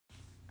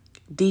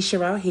D.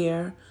 Sherelle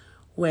here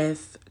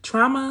with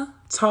Trauma,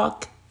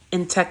 Talk,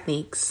 and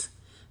Techniques.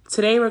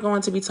 Today we're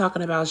going to be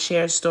talking about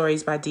Shared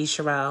Stories by D.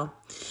 Sherelle.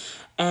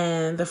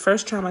 And the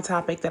first trauma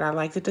topic that I'd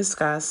like to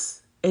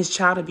discuss is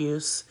child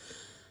abuse.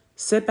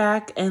 Sit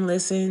back and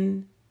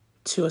listen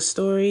to a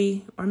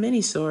story or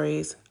many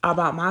stories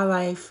about my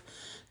life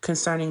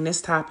concerning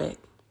this topic.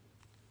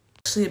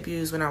 Actually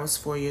abused when I was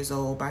 4 years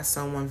old by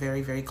someone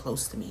very, very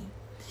close to me.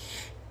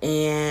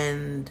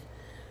 And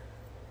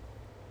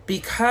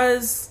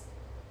because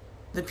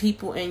the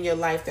people in your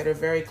life that are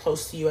very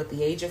close to you at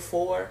the age of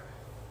 4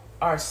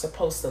 are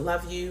supposed to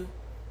love you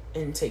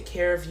and take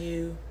care of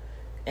you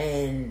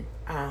and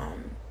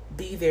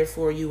be there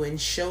for you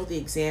and show the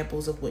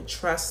examples of what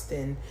trust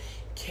and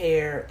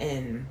care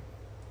and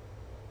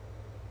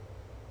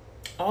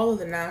all of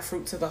the 9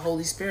 fruits of the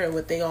Holy Spirit,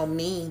 what they all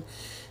mean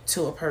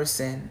to a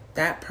person,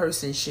 that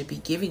person should be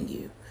giving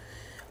you.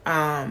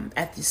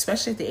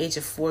 Especially at the age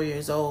of 4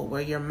 years old,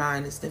 where your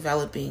mind is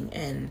developing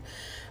and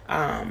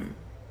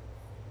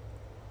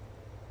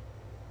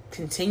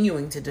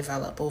continuing to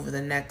develop over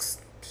the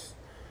next,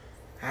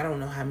 I don't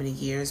know how many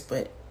years,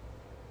 but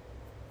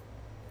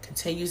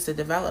continues to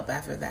develop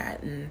after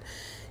that. And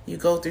you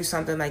go through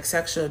something like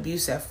sexual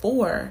abuse at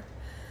 4,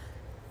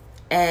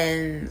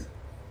 and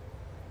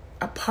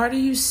a part of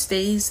you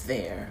stays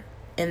there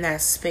in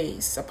that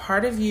space. A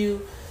part of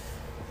you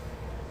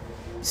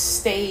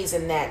stays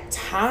in that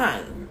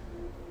time.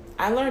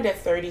 I learned at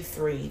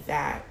 33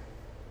 that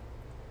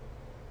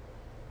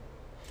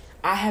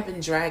I have been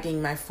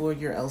dragging my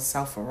 4-year-old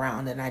self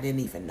around and I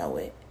didn't even know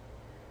it.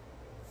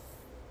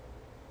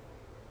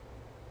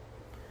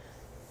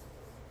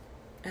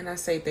 And I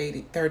say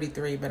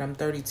 33, but I'm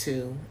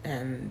 32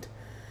 and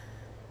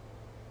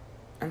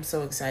I'm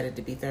so excited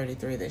to be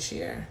 33 this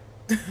year.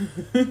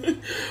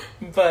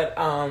 But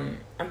I'm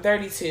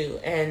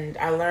 32 and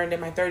I learned in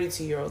my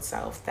 32-year-old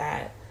self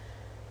that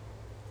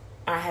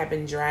I have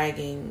been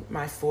dragging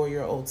my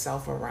 4-year-old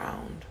self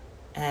around.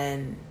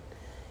 And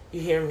you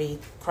hear me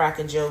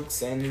cracking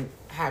jokes and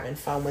having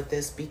fun with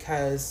this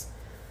because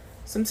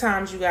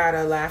sometimes you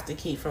gotta laugh to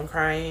keep from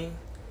crying.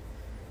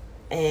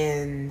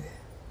 And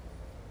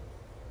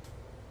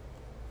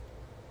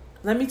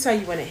let me tell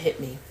you when it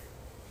hit me.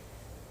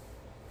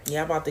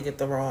 Yeah, I'm about to get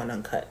the raw and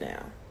uncut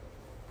now.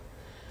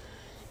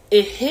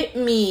 It hit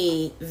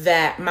me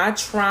that my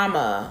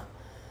trauma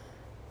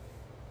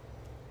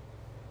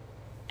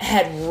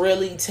had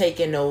really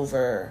taken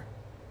over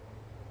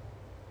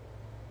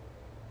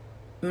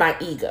my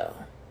ego.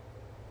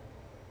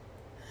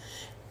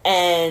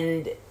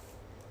 And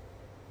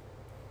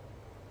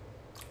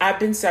I've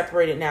been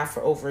separated now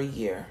for over a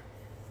year.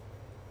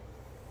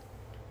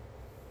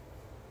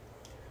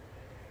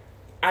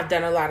 I've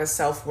done a lot of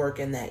self-work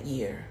in that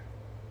year.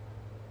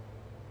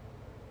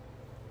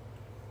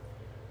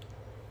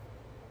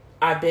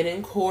 I've been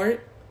in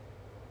court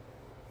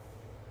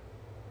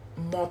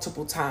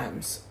multiple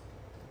times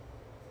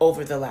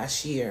over the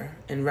last year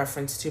in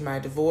reference to my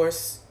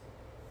divorce,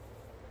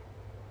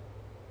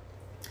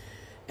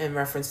 in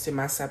reference to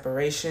my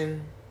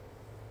separation,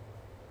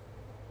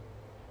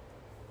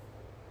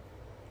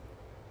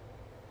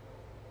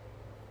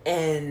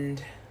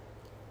 and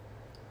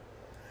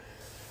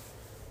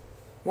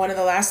one of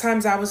the last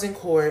times I was in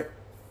court,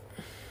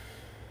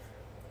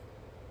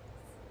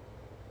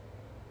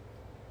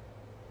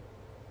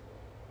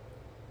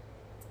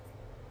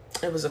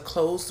 it was a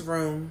closed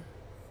room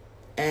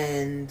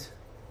and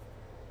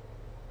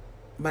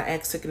my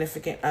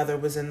ex-significant other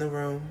was in the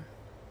room.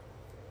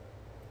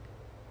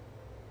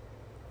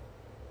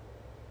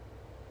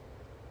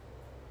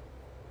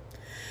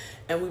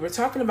 And we were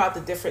talking about the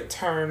different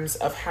terms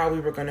of how we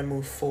were going to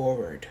move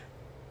forward.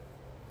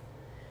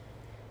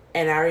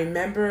 And I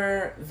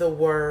remember the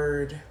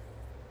word,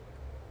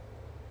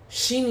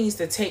 she needs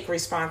to take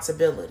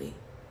responsibility,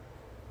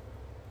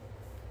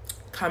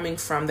 coming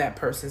from that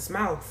person's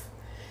mouth.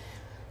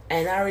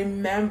 And I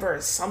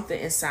remember something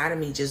inside of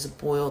me just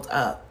boiled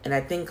up. And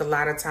I think a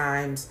lot of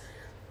times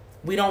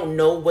we don't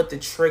know what the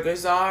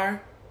triggers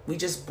are. We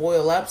just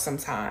boil up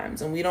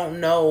sometimes and we don't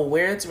know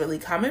where it's really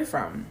coming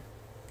from.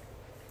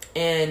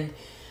 And,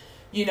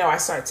 you know, I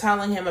start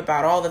telling him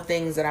about all the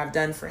things that I've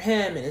done for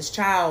him and his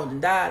child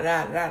and da.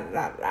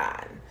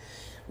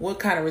 What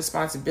kind of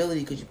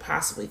responsibility could you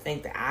possibly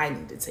think that I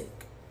need to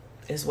take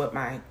is what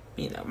my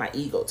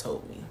ego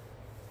told me.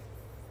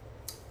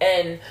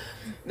 And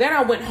then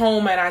I went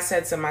home and I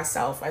said to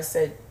myself, I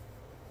said,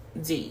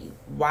 D,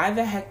 why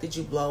the heck did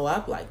you blow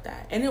up like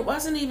that? And it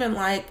wasn't even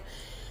like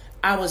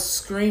I was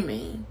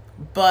screaming,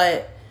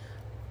 but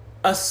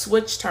a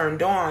switch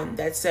turned on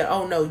that said,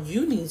 oh no,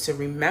 you need to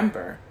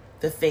remember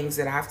the things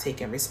that I've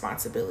taken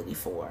responsibility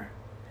for.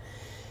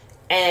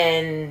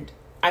 And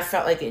I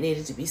felt like it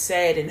needed to be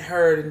said and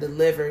heard and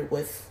delivered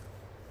with,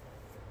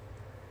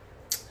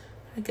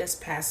 I guess,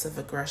 passive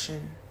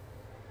aggression.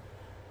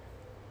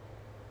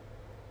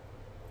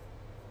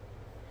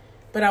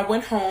 But I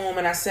went home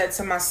and I said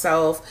to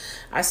myself,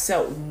 I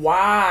said,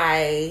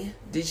 why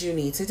did you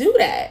need to do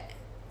that?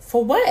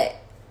 For what?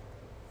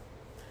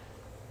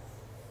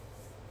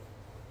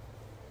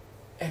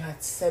 And I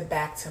said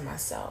back to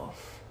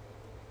myself,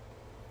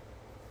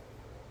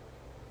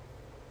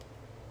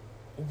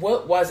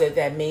 what was it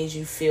that made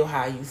you feel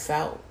how you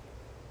felt?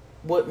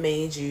 What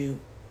made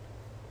you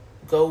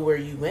go where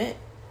you went?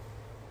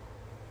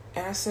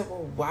 And I said,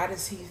 well, why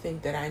does he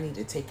think that I need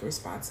to take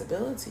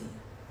responsibility?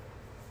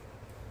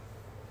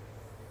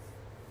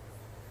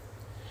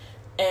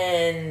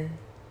 And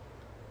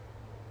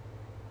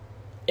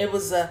it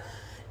was at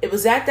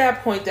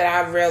that point that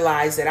I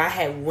realized that I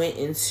had went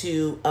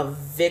into a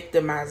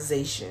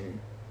victimization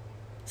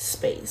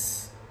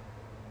space.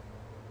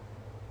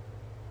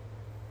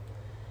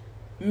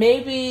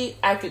 Maybe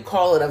I could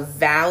call it a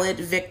valid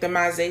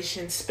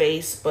victimization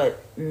space,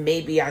 but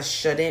maybe I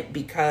shouldn't,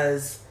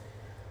 because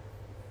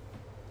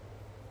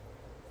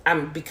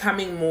I'm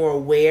becoming more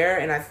aware.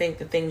 And I think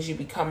the things you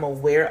become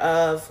aware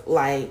of,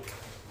 like,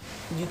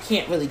 you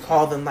can't really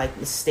call them like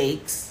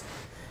mistakes.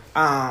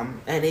 And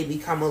they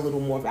become a little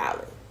more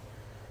valid.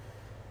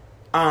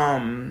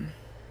 I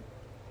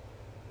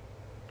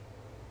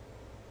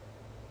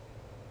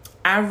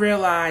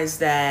realized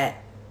that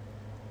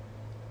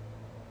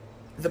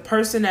the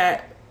person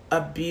that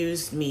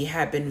abused me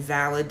had been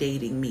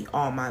validating me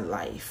all my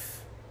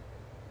life.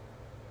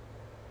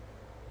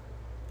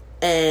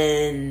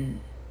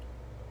 And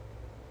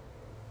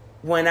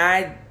when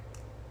I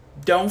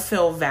don't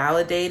feel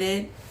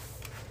validated,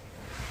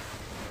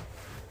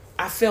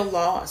 I feel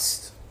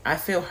lost. I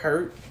feel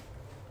hurt.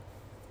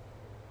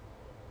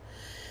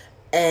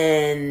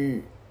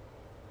 And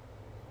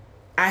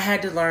I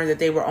had to learn that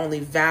they were only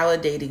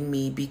validating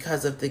me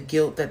because of the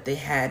guilt that they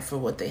had for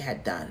what they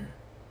had done.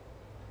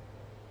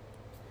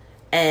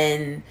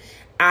 And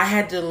I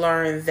had to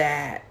learn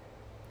that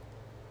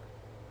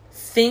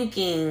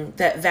thinking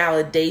that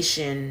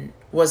validation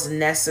was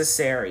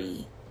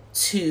necessary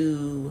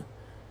to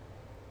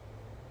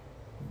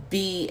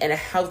be in a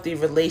healthy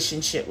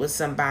relationship with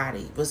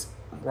somebody was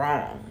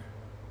wrong.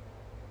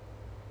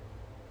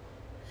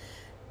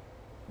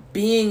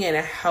 Being in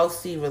a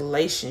healthy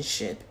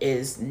relationship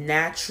is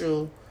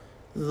natural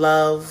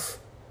love,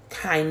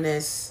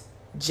 kindness,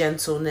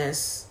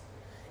 gentleness.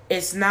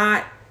 It's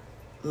not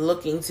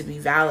looking to be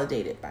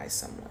validated by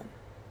someone.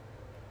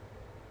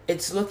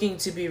 It's looking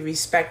to be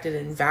respected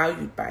and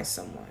valued by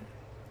someone.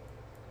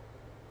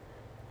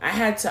 I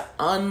had to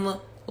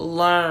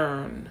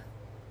unlearn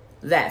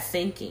that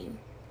thinking.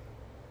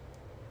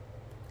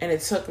 And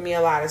it took me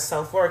a lot of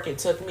self-work. It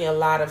took me a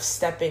lot of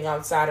stepping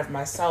outside of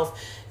myself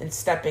and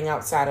stepping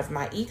outside of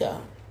my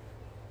ego.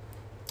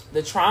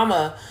 The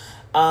trauma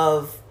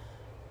of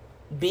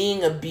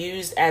being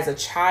abused as a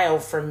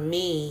child for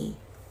me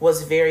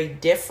was very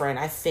different,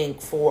 I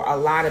think, for a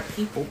lot of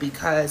people,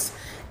 because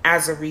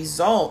as a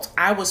result,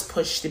 I was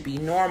pushed to be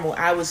normal.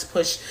 I was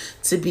pushed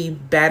to be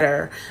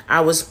better.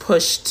 I was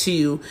pushed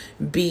to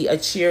be a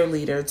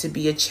cheerleader, to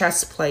be a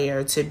chess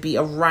player, to be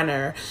a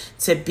runner,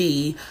 to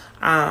be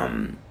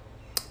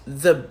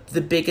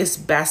the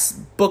biggest,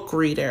 best book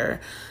reader,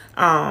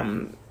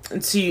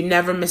 to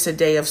never miss a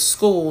day of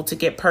school, to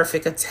get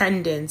perfect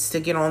attendance,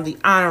 to get on the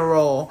honor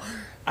roll,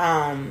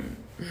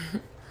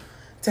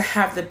 to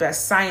have the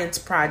best science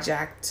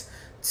project,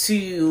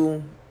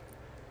 to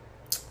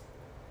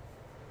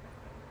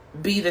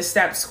be the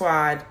step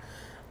squad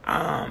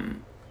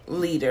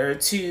leader,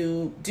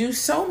 to do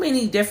so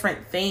many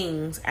different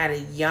things at a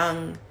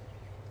young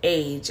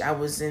age. I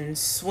was in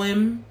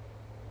swim.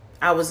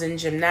 I was in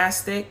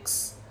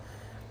gymnastics.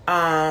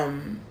 I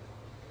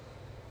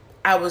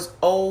was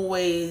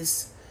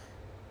always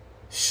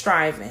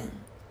striving,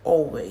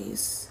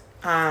 always.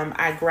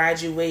 I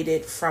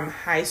graduated from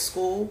high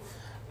school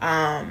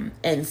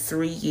in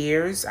 3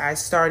 years. I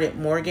started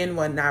Morgan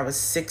when I was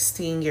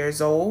 16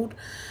 years old.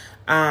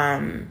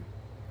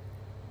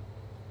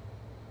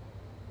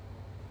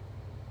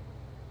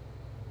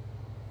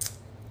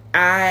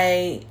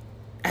 I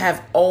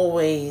have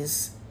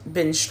always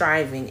been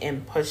striving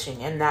and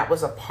pushing, and that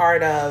was a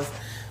part of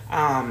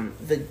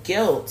the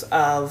guilt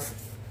of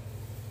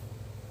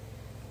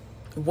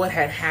what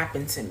had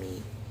happened to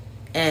me.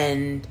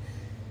 And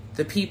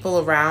the people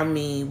around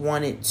me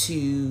wanted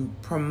to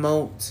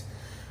promote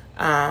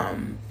a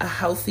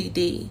healthy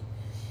D.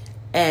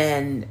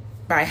 And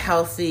by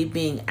healthy,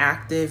 being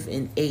active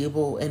and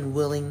able and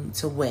willing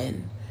to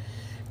win.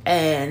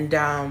 And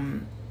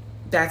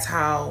that's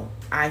how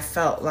I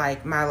felt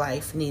like my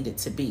life needed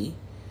to be.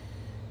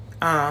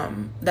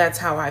 That's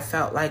how I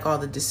felt like all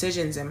the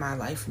decisions in my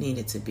life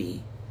needed to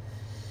be.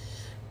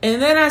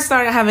 And then I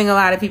started having a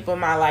lot of people in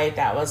my life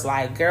that was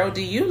like, girl,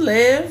 do you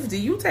live? Do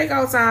you take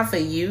out time for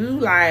you?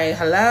 Like,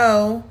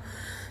 hello?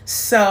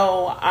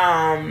 So,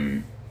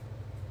 I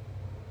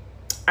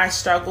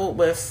struggled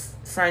with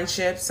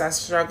friendships. I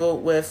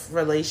struggled with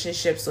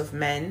relationships with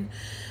men.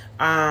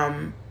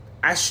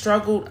 I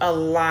struggled a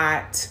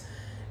lot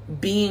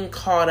being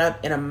caught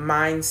up in a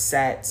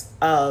mindset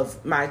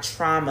of my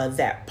trauma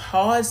that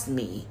paused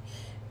me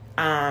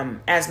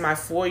as my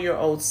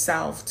 4-year-old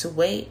self to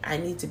wait. I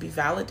need to be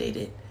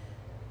validated.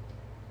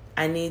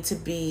 I need to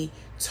be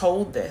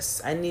told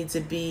this. I need to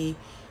be,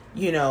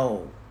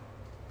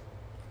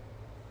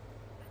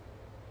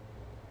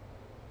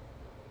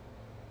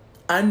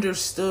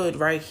 understood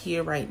right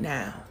here, right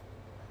now.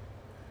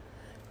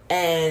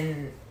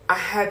 And I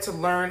had to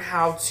learn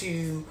how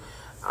to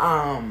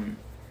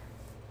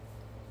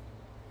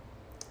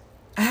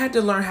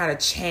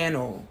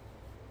channel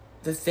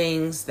the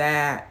things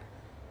that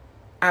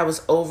I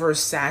was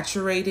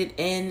oversaturated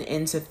in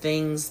into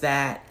things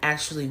that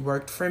actually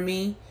worked for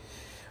me,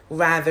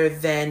 rather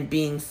than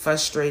being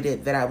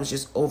frustrated that I was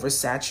just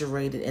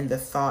oversaturated in the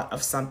thought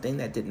of something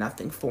that did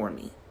nothing for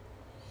me.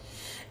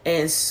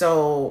 And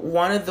so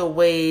one of the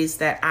ways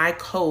that I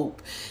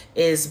cope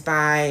is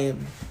by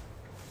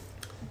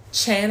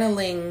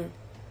channeling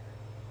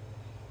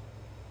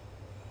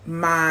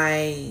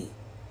my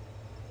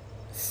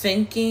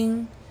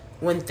thinking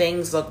when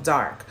things look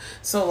dark.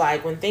 So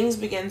like when things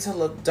begin to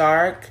look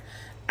dark,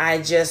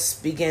 I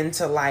just begin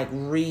to like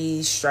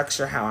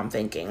restructure how I'm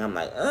thinking. I'm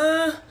like,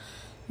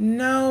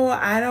 no,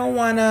 I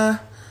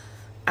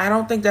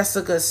don't think that's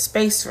a good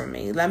space for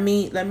me. Let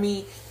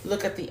me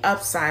look at the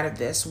upside of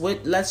this.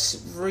 Let's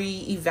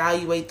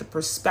reevaluate the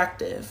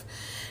perspective.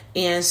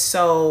 And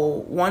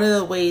so one of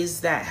the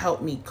ways that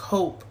helped me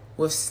cope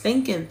with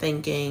stinking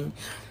thinking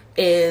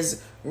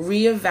is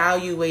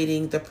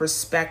reevaluating the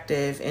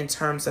perspective in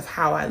terms of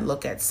how I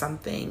look at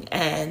something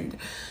and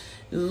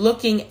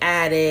looking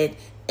at it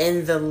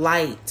in the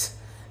light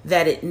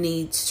that it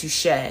needs to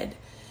shed,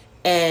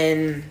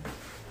 and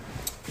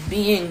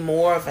being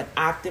more of an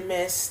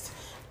optimist,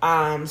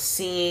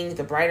 seeing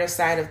the brighter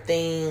side of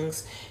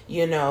things,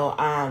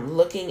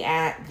 looking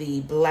at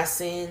the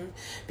blessing,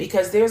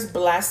 because there's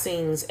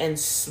blessings in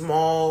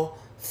small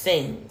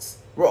things.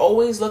 We're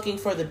always looking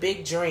for the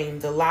big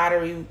dream, the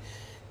lottery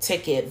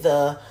ticket,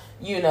 the,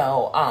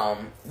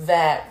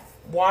 that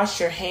wash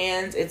your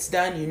hands, it's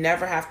done, you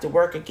never have to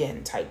work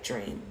again type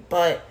dream.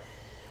 But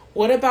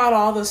what about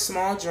all the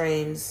small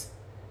dreams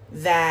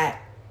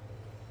that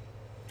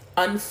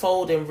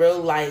unfold in real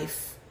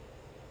life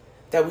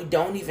that we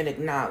don't even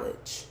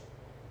acknowledge?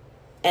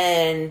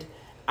 And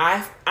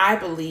I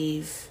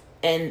believe,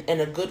 and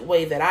in a good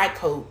way that I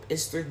cope,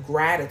 is through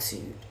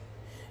gratitude.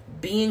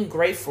 Being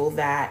grateful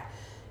that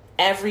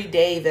every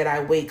day that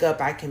I wake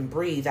up, I can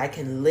breathe, I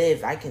can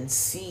live, I can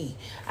see.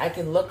 I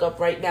can look up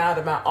right now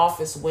to my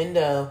office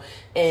window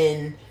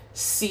and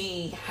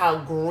see how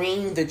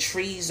green the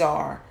trees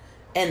are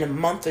in the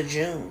month of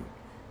June,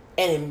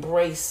 and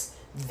embrace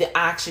the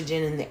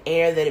oxygen and the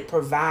air that it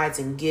provides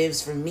and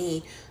gives for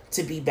me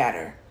to be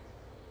better.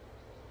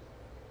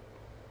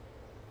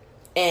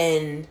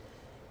 And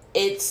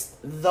it's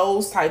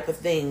those type of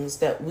things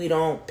that we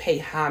don't pay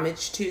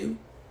homage to.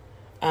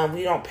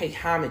 We don't pay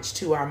homage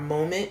to our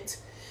moment.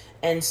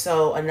 And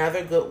so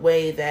another good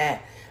way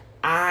that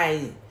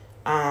I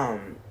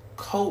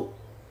cope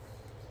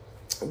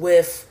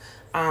with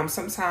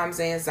sometimes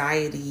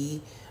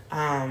anxiety,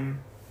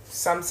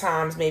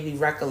 sometimes maybe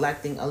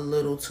recollecting a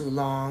little too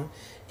long,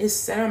 is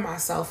center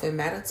myself and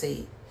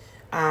meditate.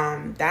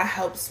 That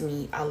helps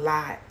me a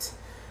lot.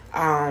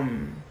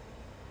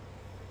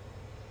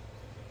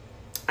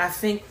 I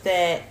think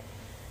that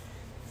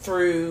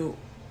through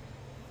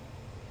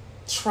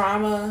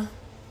trauma,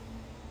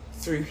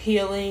 through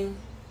healing,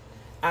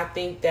 I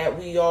think that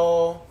we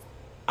all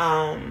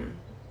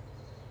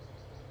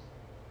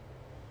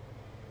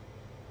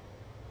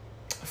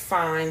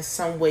find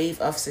some wave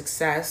of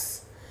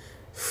success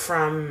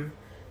from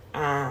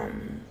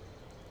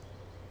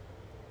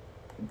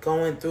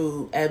going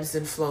through ebbs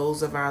and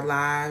flows of our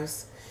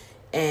lives.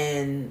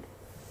 And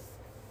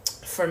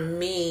for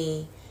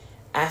me,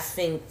 I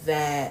think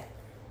that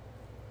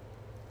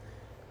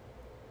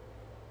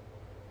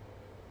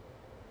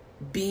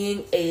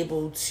being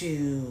able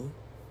to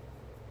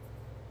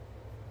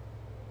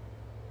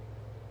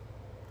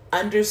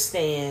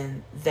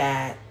understand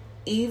that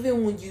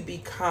even when you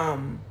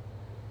become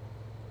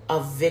a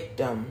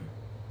victim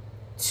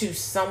to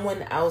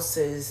someone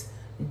else's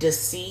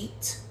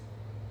deceit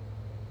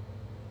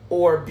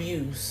or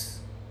abuse,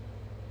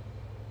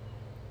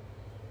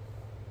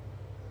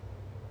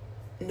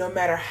 no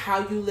matter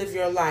how you live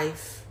your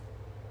life,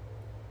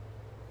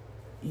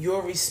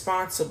 you're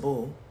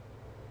responsible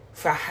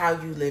for how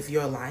you live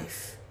your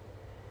life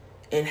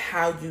and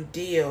how you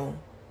deal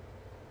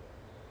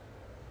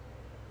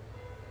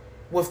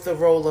with the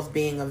role of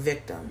being a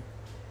victim.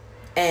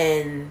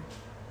 And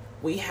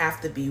we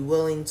have to be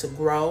willing to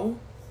grow.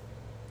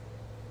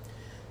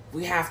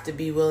 We have to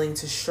be willing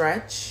to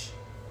stretch.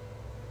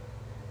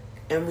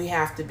 And we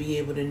have to be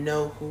able to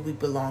know who we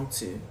belong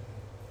to.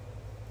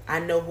 I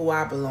know who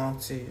I belong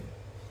to.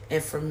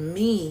 And for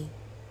me,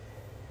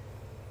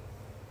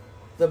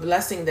 the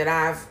blessing that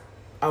I've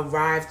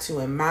arrived to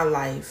in my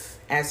life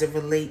as it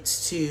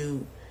relates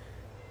to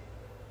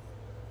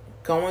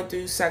going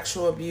through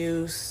sexual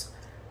abuse,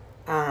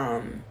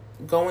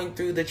 going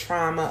through the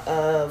trauma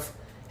of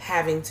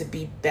having to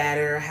be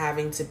better,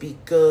 having to be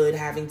good,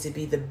 having to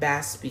be the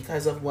best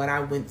because of what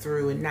I went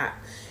through, and not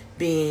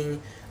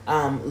being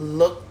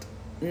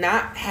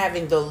not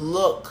having the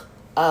look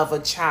of a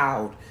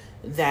child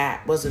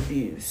that was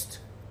abused,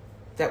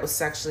 that was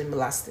sexually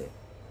molested,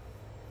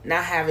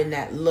 not having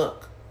that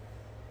look.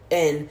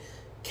 And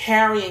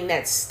carrying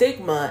that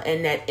stigma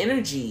and that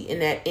energy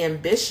and that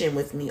ambition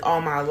with me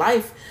all my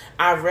life,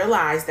 I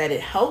realized that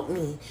it helped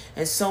me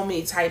in so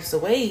many types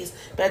of ways.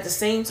 But at the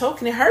same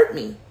token, it hurt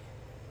me.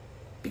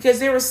 Because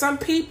there were some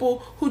people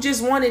who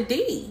just wanted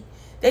D.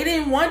 They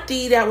didn't want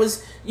D that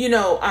was,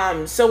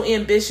 so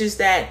ambitious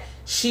that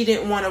she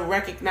didn't want to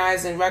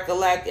recognize and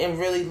recollect and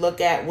really look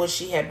at what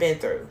she had been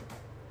through.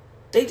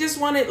 They just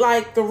wanted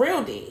like the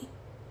real D.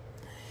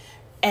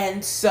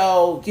 And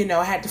so,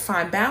 I had to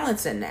find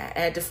balance in that. I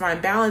had to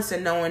find balance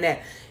in knowing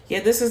that,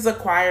 this is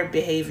acquired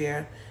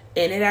behavior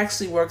and it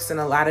actually works in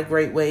a lot of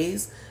great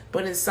ways.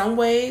 But in some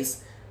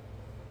ways,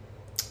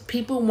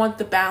 people want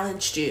the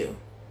balanced you.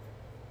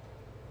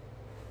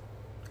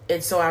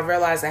 And so I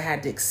realized I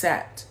had to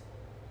accept.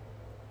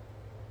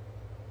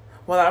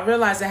 Well, I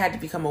realized I had to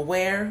become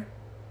aware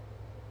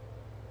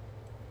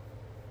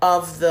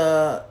of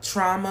the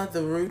trauma,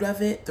 the root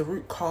of it, the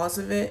root cause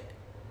of it,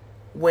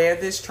 where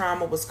this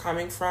trauma was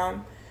coming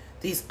from,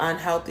 these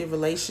unhealthy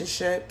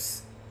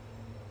relationships.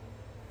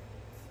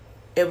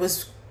 It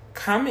was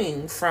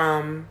coming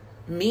from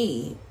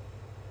me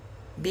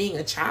being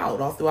a child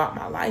all throughout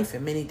my life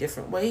in many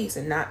different ways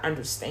and not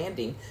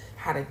understanding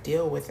how to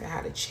deal with it,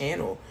 how to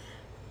channel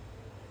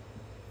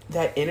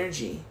that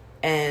energy,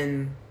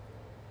 and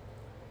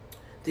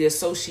the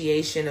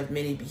association of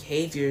many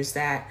behaviors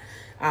that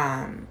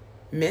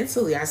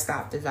mentally I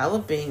stopped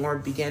developing or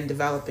began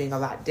developing a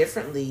lot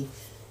differently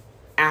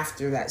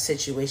after that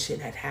situation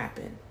had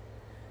happened.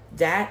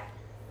 That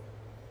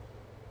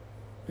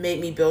made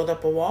me build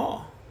up a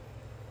wall.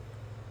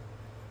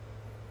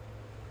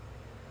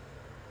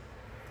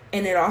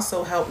 And it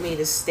also helped me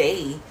to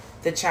stay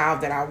the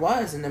child that I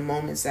was in the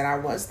moments that I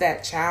was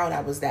that child,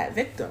 I was that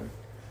victim.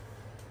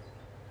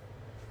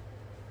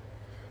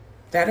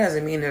 That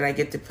doesn't mean that I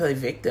get to play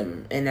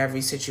victim in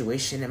every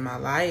situation in my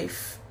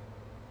life.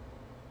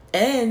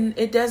 And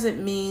it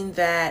doesn't mean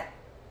that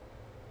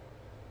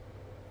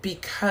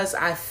because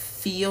I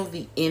feel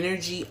the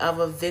energy of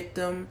a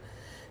victim,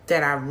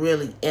 that I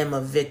really am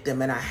a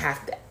victim and I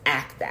have to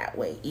act that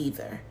way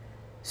either.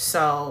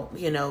 So,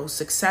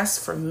 success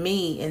for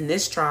me in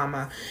this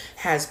trauma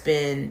has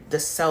been the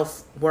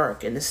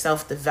self-work and the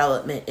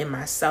self-development in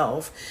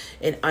myself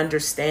and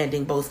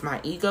understanding both my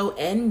ego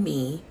and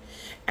me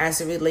as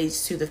it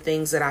relates to the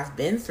things that I've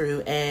been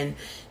through. And,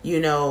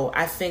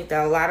 I think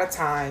that a lot of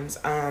times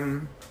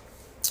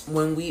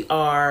when we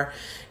are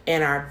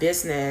in our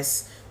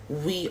business,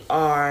 we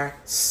are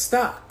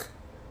stuck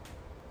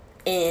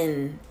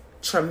in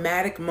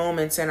traumatic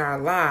moments in our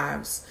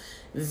lives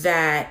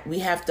that we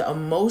have to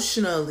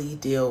emotionally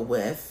deal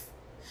with,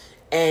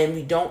 and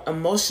we don't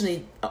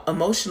emotionally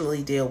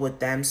deal with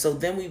them. So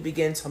then we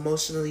begin to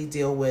emotionally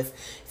deal with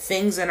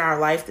things in our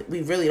life that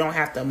we really don't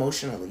have to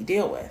emotionally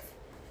deal with.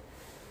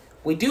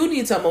 We do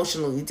need to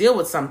emotionally deal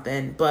with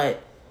something,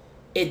 but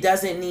it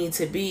doesn't need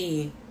to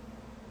be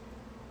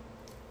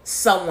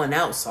someone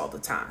else all the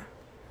time.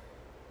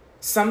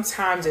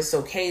 Sometimes it's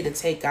okay to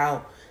take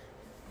out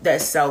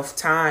that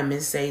self-time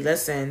and say,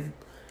 listen,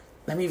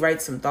 let me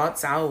write some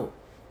thoughts out.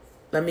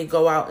 Let me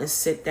go out and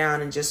sit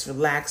down and just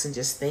relax and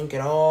just think it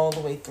all the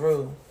way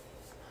through.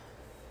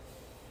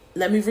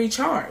 Let me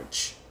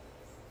recharge,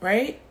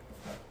 right?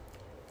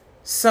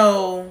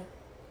 So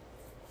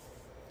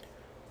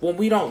when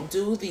we don't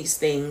do these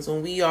things,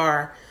 when we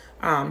are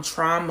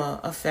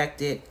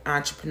trauma-affected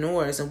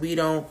entrepreneurs and we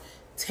don't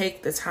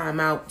take the time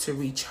out to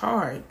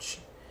recharge,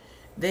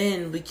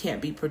 then we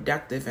can't be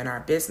productive in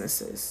our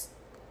businesses.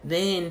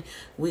 Then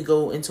we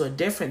go into a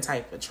different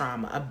type of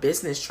trauma, a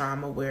business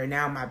trauma, where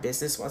now my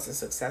business wasn't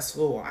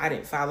successful, or I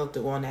didn't follow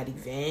through on that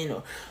event,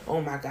 or, oh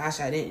my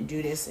gosh, I didn't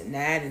do this and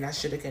that, and I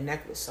should have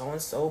connected with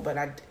so-and-so,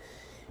 but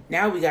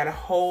now we got a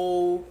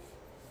whole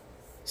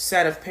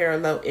set of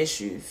parallel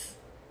issues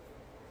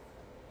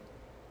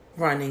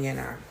running in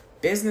our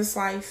business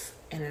life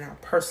and in our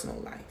personal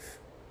life.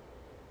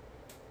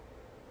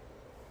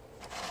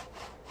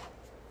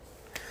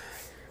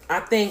 I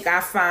think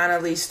I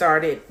finally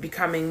started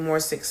becoming more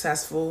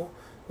successful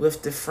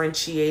with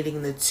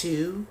differentiating the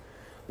two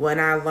when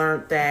I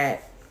learned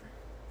that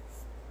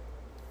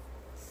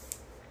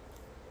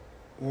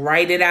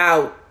write it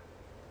out.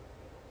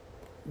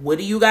 What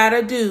do you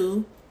gotta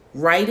do?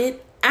 Write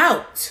it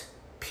out.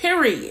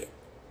 Period.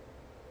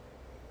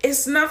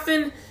 It's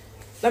nothing.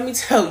 Let me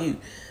tell you,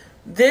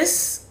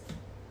 this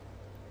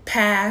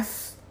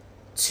path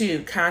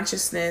to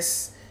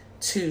consciousness,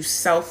 to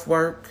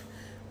self-work,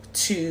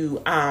 to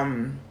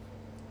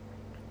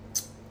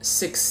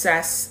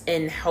success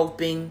in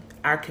helping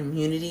our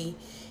community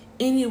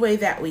any way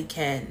that we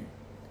can.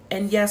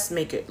 And yes,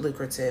 make it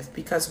lucrative,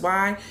 because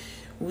why?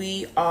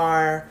 We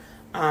are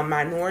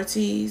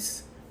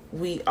minorities.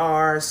 We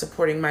are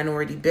supporting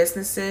minority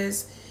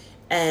businesses,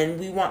 and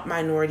we want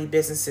minority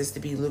businesses to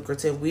be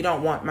lucrative. We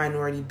don't want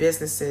minority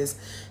businesses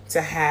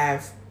to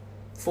have,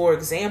 for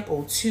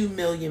example, 2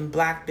 million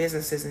black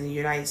businesses in the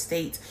United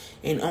States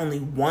and only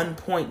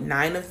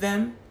 1.9 of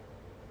them.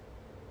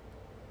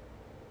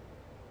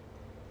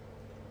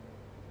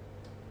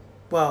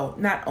 Well,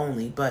 not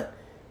only, but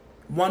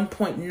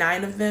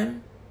 1.9 of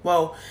them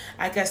Well,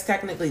 I guess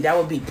technically that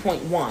would be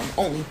 0.1.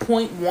 Only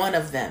 0.1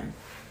 of them.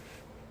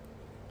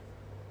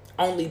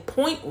 Only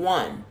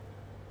 0.1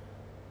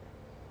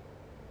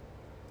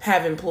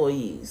 have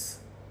employees.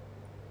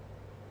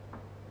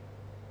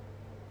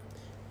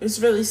 It's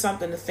really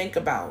something to think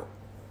about.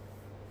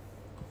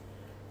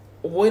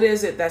 What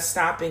is it that's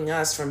stopping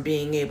us from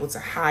being able to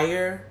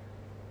hire,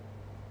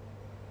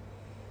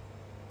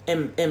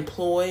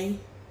 employ,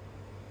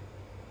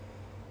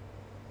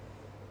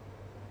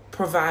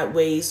 provide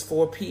ways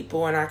for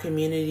people in our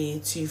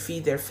community to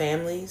feed their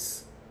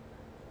families,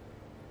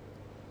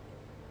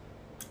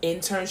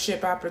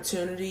 internship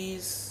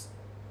opportunities,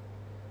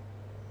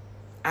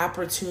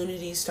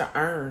 opportunities to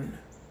earn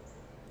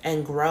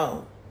and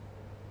grow?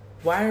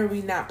 Why are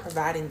we not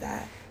providing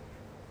that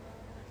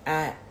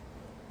at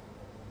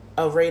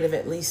a rate of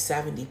at least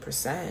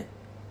 70%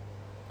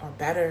 or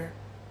better?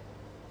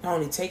 It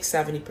only takes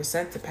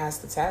 70% to pass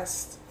the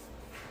test.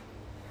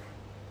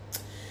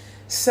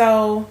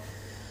 So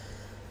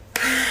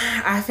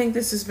I think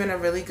this has been a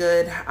really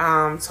good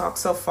talk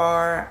so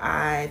far.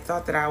 I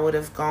thought that I would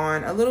have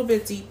gone a little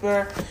bit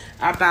deeper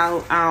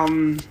about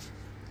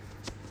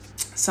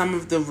some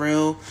of the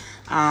real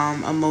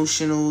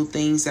emotional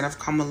things that have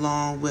come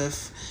along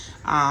with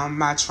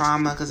my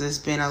trauma, because there's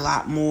been a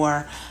lot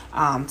more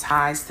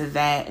ties to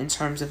that in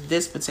terms of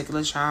this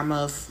particular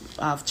trauma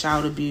of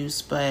child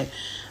abuse. But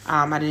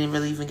I didn't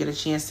really even get a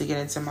chance to get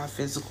into my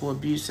physical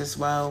abuse as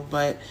well.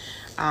 But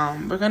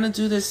we're going to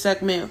do this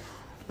segment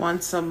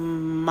once a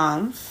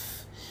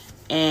month,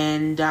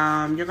 and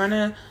you're going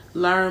to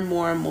learn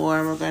more and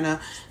more. We're going to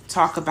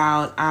talk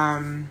about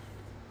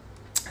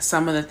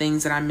some of the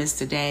things that I missed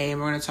today.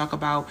 We're going to talk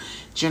about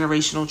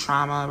generational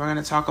trauma. We're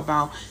going to talk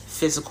about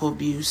physical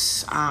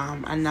abuse,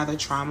 another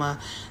trauma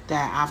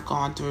that I've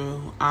gone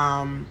through.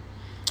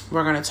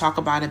 We're going to talk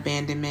about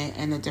abandonment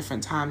and the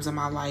different times in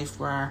my life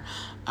where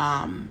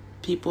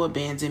people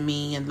abandoned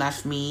me and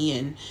left me,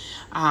 and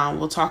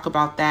we'll talk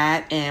about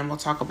that, and we'll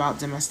talk about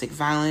domestic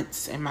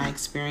violence and my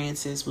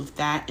experiences with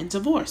that and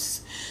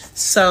divorce.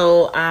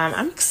 So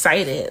I'm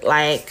excited.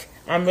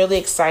 I'm really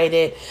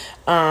excited.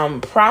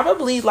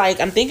 Probably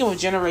I'm thinking with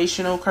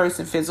generational curse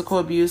and physical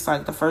abuse,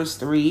 the first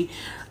three,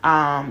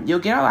 you'll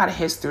get a lot of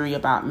history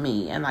about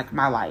me and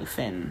my life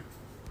and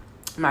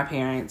my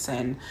parents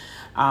and,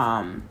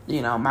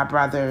 my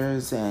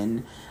brothers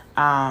and,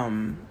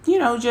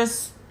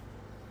 just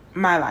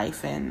my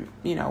life and,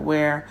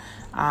 where,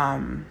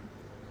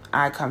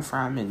 I come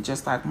from, and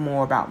just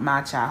more about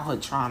my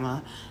childhood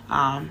trauma,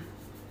 to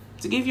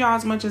give y'all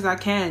as much as I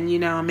can,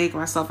 and make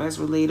myself as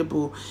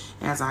relatable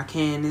as I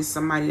can. There's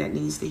somebody that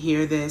needs to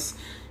hear this.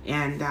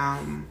 And I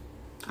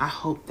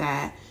hope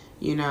that,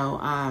 we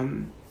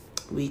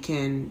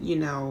can,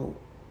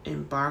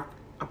 embark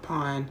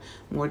upon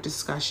more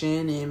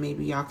discussion, and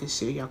maybe y'all can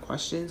share your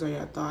questions or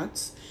your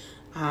thoughts.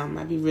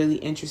 I'd be really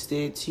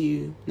interested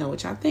to know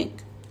what y'all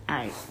think. All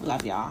right.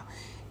 Love y'all.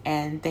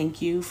 And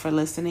thank you for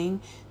listening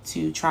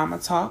to Trauma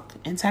Talk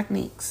and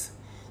Techniques.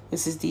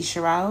 This is D.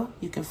 Sherelle.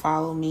 You can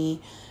follow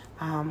me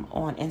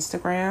on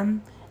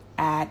Instagram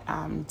at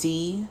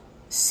DCHERELLE__.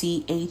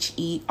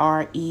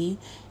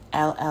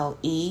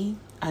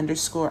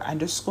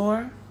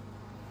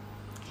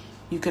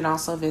 You can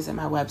also visit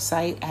my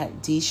website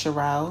at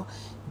DSherelle,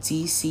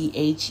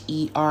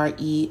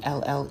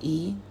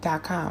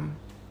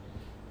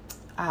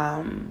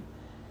 DCHERELLE.com.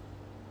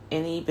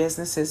 Any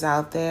businesses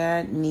out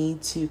there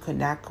need to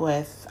connect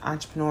with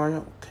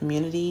entrepreneurial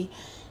community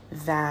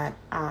that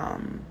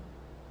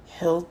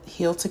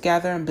heal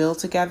together and build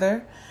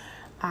together.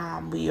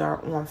 We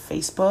are on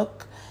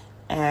Facebook,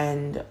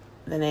 and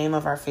the name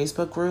of our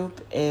Facebook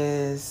group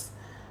is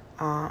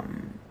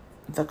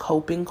The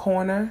Coping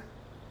Corner.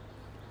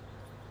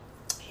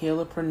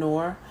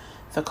 Healerpreneur,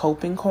 The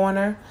Coping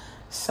Corner.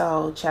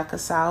 So check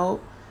us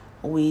out.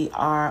 We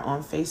are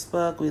on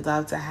Facebook. We'd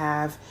love to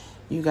have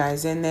you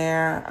guys in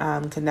there,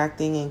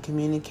 connecting and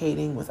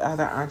communicating with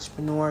other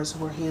entrepreneurs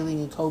who are healing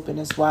and coping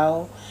as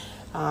well.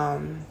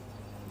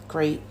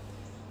 Great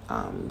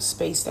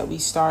space that we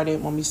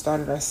started when we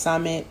started our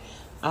summit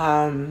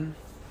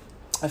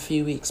a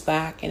few weeks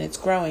back, and it's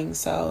growing.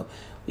 So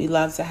we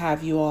love to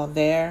have you all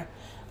there.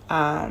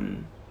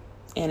 And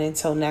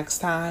until next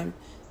time,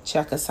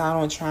 check us out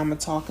on Trauma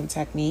Talk and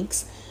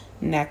Techniques.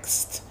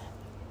 Next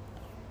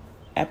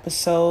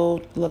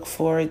episode, look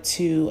forward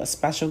to a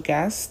special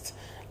guest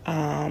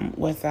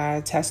with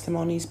our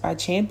Testimonies by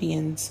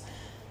Champions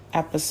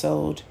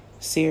episode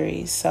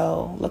series.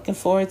 So looking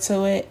forward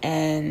to it,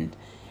 and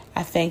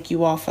I thank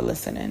you all for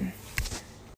listening.